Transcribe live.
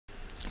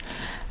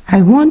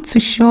I want to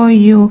show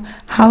you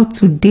how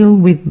to deal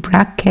with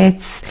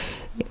brackets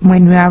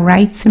when we are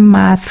writing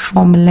math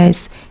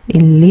formulas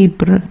in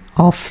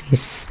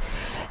LibreOffice.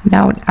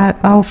 Now,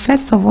 I'll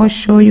first of all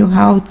show you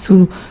how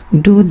to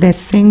do the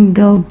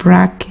single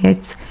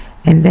bracket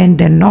and then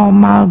the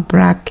normal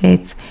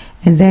bracket,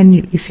 and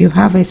then if you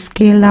have a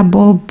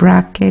scalable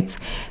bracket,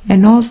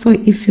 and also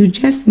if you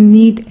just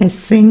need a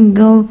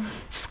single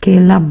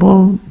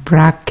scalable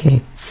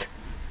bracket.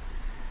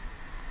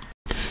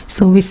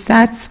 So we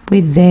start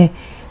with the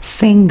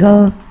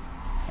single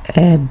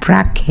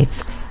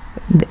bracket.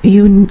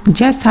 You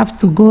just have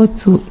to go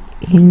to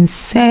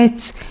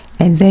Insert,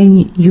 and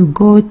then you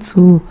go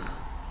to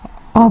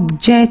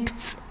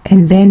Object,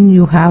 and then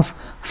you have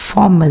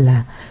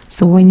Formula.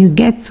 So when you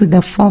get to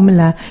the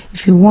formula,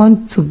 if you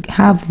want to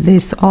have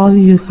this, all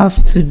you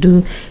have to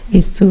do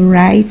is to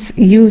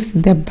use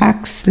the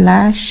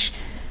backslash,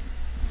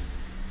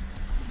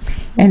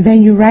 and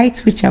then you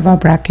write whichever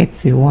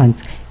brackets you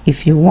want.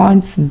 If you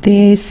want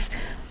this,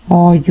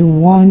 or you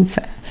want,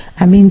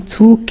 I mean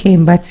 2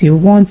 came, but you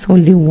want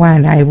only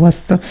one. I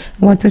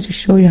wanted to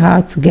show you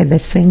how to get the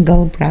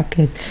single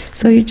bracket.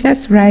 So you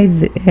just write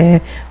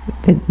the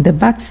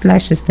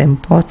backslash is the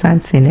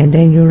important thing, and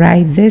then you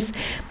write this,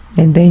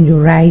 and then you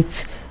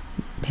write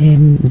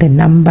the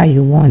number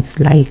you want,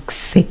 like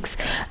 6,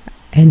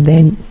 and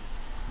then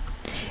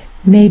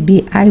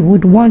maybe I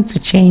would want to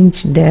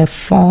change the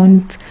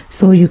font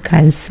so you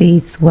can see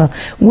it well.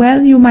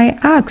 Well, you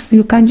might ask,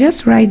 you can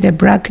just write the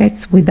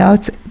brackets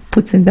without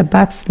putting the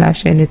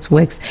backslash and it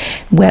works.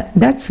 Well,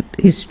 that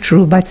is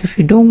true, but if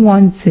you don't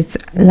want it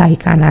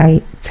like an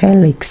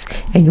italics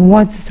and you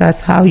want it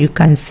as how you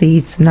can see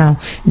it now,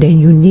 then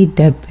you need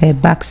the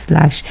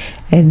backslash,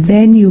 and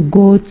then you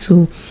go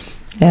to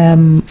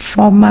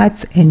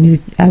format, and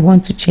I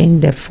want to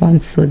change the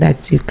font so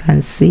that you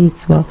can see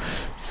it well.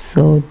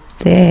 So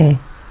there,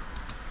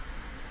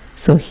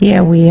 so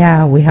here we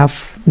are, we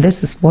have,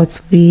 this is what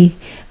we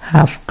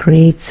have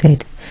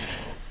created.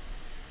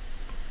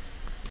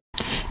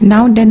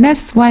 Now the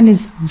next one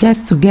is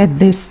just to get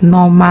this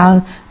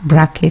normal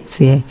bracket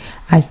here.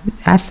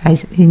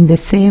 In the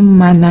same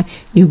manner,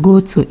 you go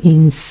to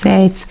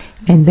Insert,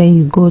 and then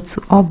you go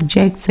to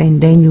Objects,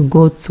 and then you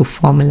go to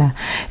Formula.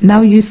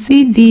 Now you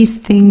see these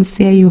things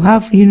here. You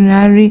have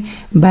unary,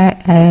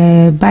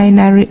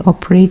 binary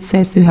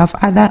operators. You have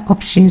other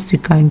options you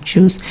can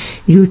choose.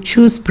 You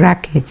choose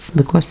brackets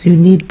because you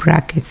need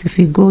brackets. If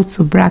you go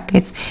to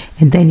brackets,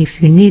 and then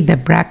if you need the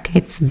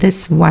brackets,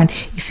 this one.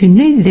 If you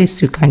need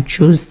this, you can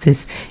choose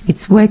this.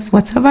 It works.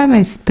 Whatever I'm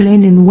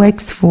explaining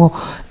works for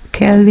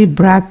curly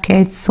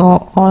brackets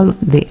or all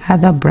the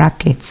other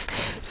brackets.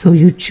 So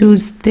you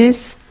choose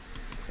this,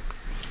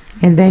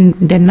 and then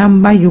the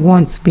number you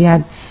want to be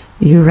at,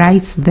 you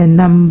write the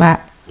number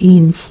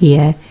in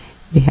here.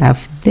 We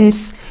have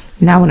this.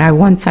 Now I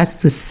want us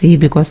to see,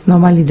 because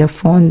normally the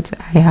font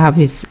I have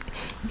is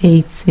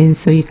 18,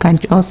 so you can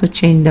also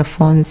change the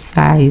font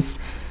size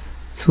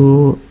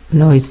to,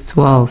 no, it's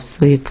 12,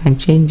 so you can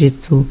change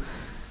it to,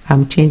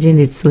 I'm changing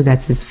it so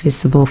that it's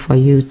visible for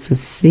you to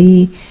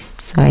see.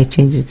 So I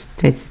change it to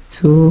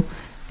 32,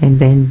 and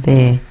then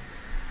there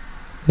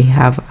we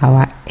have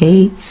our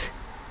 8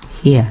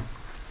 here.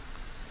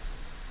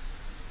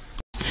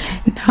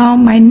 Now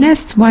my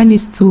next one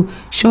is to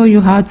show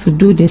you how to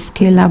do the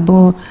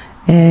scalable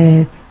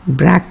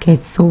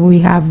bracket. So we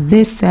have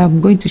this. I'm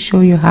going to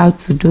show you how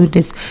to do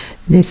this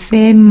the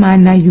same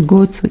manner. You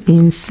go to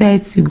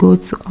Insert, you go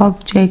to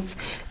Object,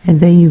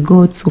 and then you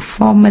go to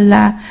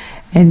Formula,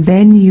 and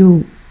then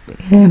you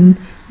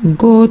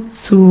go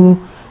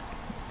to,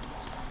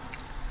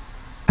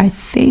 I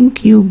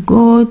think you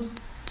go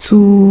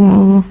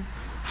to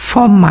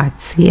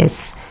Format.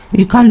 Yes,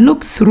 you can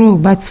look through,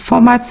 but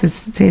Format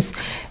is this.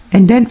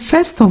 And then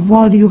first of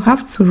all, you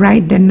have to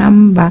write the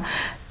number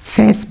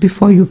first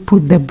before you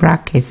put the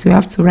brackets. You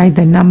have to write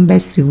the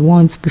numbers you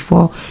want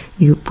before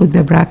you put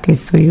the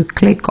brackets. So you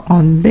click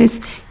on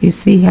this. You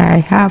see here I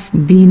have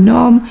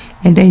binom,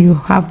 and then you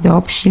have the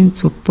option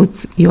to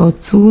put your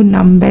 2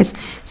 numbers.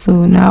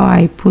 So now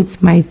I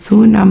put my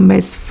 2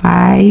 numbers,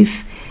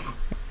 5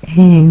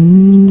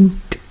 and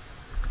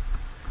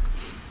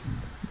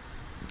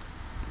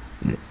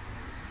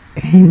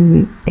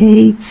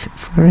 8,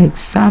 for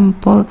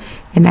example,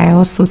 and I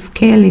also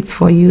scale it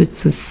for you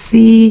to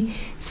see.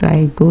 So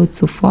I go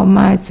to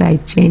Format, I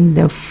change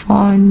the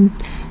font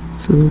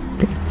to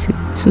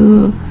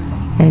 32,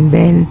 and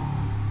then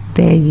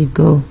there you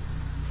go.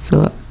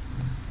 So,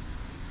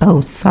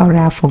 oh sorry,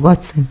 I've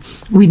forgotten,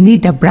 we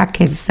need the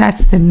brackets.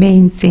 That's the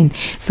main thing.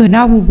 So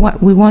now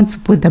we want to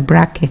put the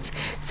brackets.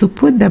 To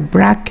put the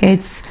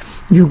brackets,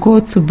 you go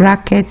to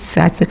brackets.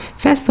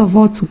 First of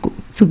all,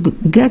 to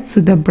get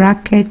to the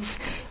brackets,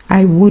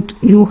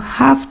 you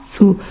have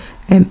to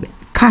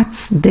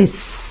cut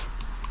this.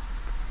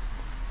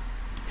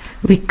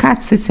 We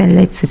cut it and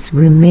let it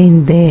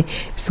remain there.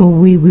 So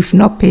we've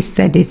not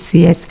pasted it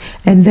yet,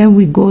 and then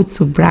we go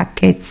to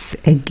brackets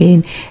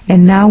again,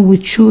 and now we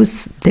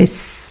choose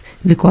this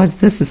because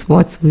this is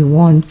what we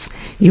want.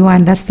 You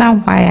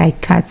understand why I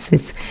cut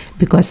it?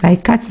 Because I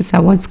cut it, I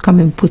want to come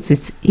and put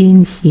it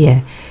in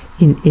here,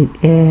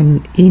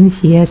 in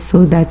here,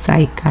 so that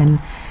I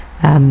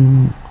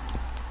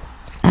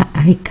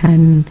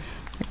can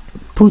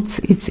put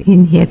it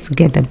in here to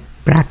get the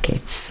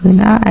brackets. So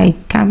now I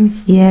come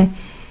here,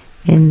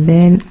 and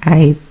then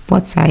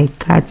what I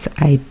cut,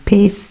 I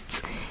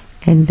paste,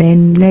 and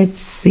then let's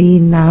see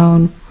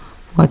now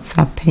what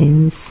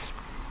happens.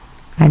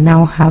 I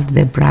now have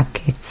the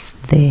brackets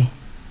there.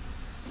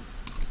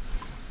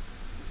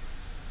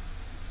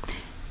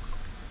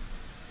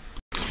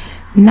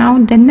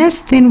 Now the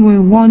next thing we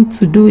want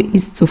to do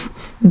is to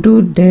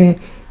do the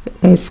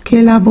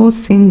scalable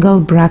single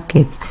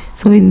bracket.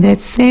 So in the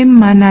same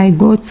manner, I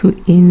go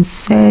to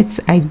insert,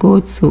 I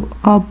go to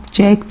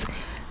object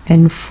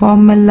and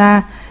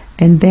formula,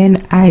 and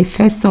then I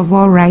first of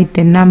all write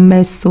the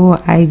numbers.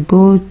 So I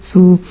go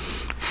to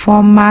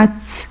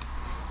format,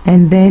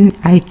 and then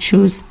I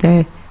choose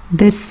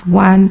this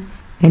one,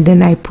 and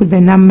then I put the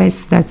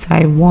numbers that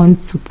I want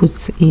to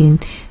put in.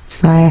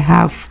 So I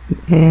have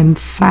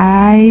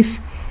 5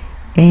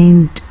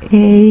 and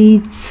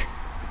 8.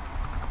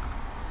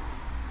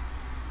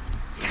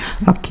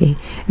 Okay,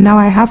 now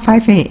I have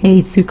 5 and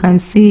 8. You can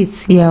see it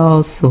here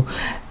also.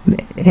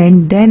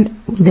 And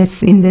then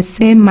this, in the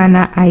same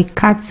manner, I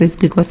cut it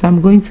because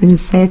I'm going to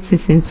insert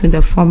it into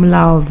the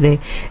formula of the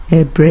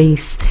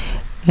brace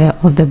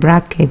of the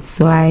bracket.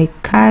 So I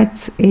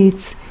cut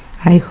it,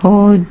 I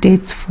hold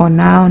it for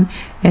now,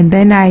 and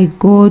then I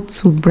go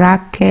to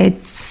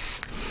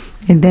brackets,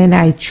 and then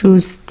I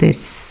choose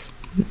this.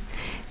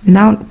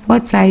 Now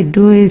what I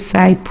do is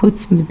I put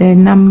the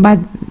number,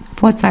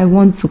 what I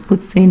want to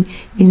put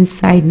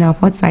inside. Now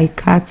what I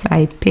cut,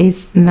 I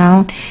paste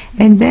now,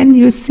 and then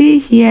you see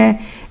here,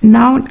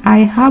 now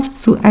I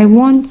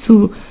want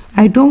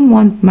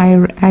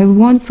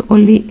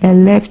only a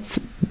left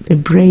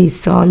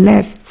brace or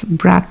left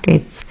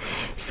bracket.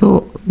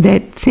 So the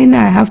thing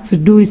I have to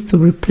do is to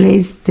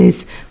replace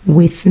this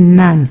with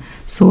none.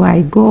 So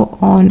I go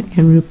on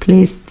and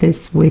replace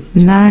this with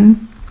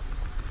none,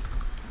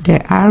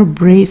 the R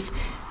brace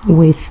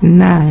with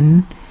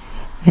none,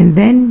 and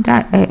then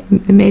that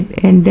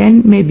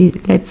maybe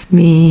let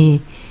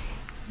me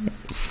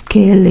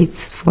scale it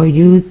for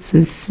you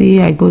to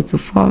see. I go to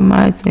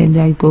format, and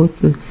I go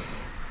to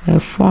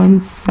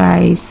font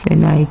size,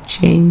 and I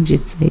change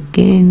it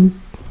again.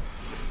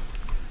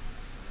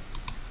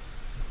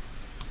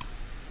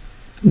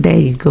 There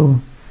you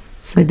go.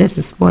 So this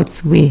is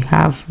what we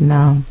have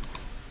now.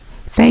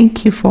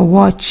 Thank you for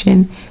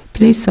watching.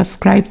 Please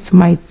subscribe to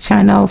my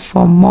channel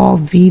for more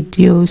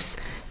videos.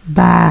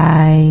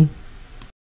 Bye.